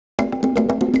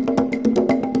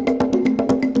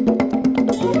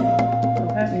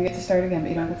start again, but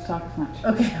you don't get to talk as much.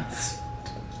 Okay.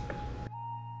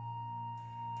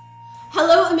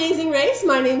 Hello, Amazing Race.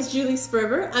 My name's Julie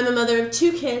Sperber. I'm a mother of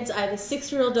 2 kids. I have a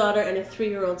 6-year-old daughter and a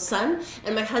 3-year-old son,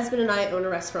 and my husband and I own a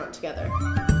restaurant together.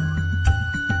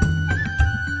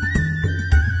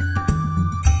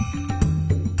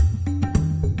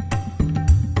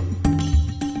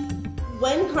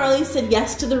 When Carly said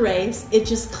yes to the race, it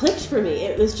just clicked for me.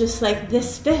 It was just like,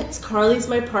 this fits. Carly's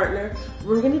my partner.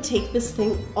 We're going to take this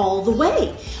thing all the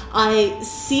way. I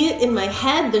see it in my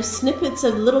head. There's snippets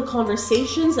of little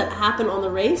conversations that happen on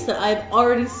the race that I've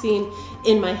already seen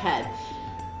in my head.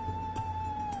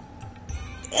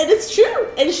 And it's true.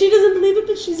 And she doesn't believe it,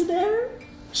 but she's there.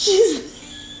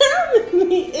 She's there with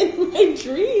me in my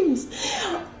dreams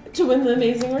to win the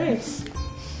Amazing Race.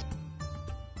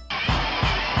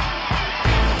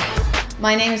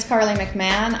 My name is Carly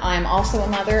McMahon. I'm also a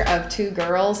mother of 2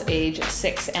 girls, age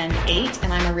 6 and 8,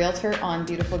 and I'm a realtor on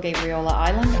beautiful Gabriola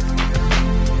Island.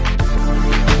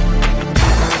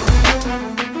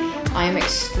 I am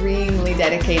extremely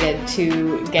dedicated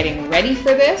to getting ready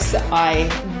for this. I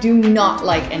do not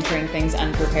like entering things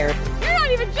unprepared. You're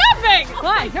not even jumping! Come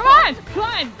on, come on, come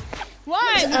on!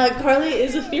 Carly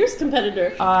is a fierce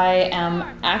competitor. I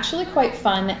am actually quite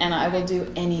fun, and I will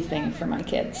do anything for my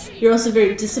kids. You're also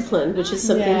very disciplined, which is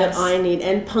something Yes. that I need,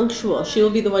 and punctual. She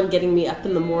will be the one getting me up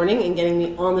in the morning and getting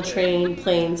me on the train,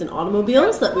 planes, and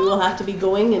automobiles that we will have to be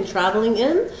going and traveling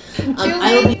in.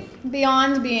 Julie,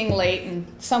 beyond being late and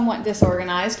somewhat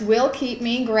disorganized, will keep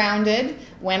me grounded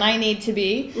when I need to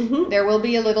be. Mm-hmm. There will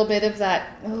be a little bit of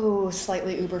that,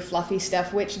 slightly uber fluffy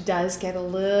stuff, which does get a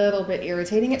little bit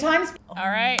irritating at times. All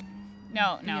right.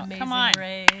 No, come on.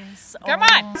 Race. Come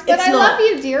on. But I love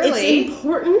you dearly. It's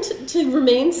important to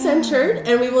remain centered,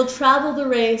 and we will travel the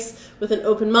race with an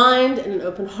open mind and an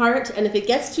open heart. And if it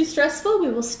gets too stressful, we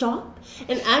will stop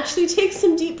and actually take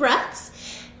some deep breaths,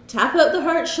 tap out the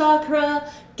heart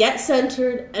chakra, get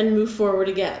centered, and move forward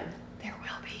again. There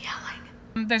will be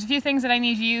yelling. There's a few things that I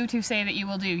need you to say that you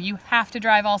will do. You have to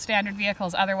drive all standard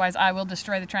vehicles, otherwise I will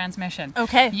destroy the transmission.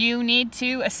 Okay. You need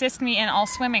to assist me in all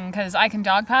swimming, because I can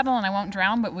dog paddle and I won't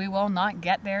drown, but we will not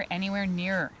get there anywhere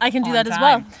near I can do on that as time.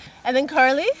 well. And then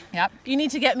Carly, Yep. you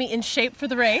need to get me in shape for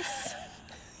the race.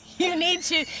 You need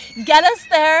to get us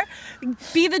there,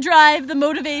 be the drive, the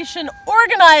motivation,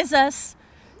 organize us,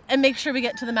 and make sure we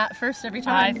get to the mat first every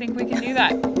time. I think we can do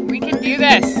that. We can do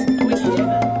this. We can do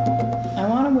this. I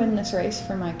want to win this race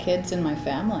for my kids and my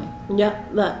family. Yeah,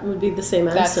 that would be the same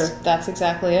answer. That's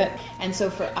exactly it. And so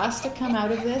for us to come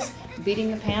out of this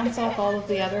beating the pants off all of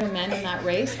the other men in that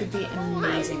race would be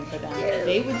amazing for them.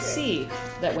 They would see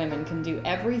that women can do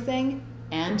everything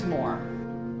and more.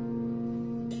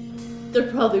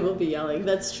 There probably will be yelling,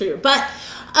 that's true. But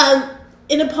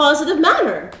in a positive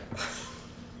manner.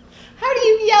 How do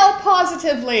you yell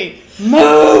positively?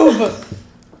 Move!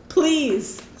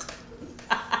 Please.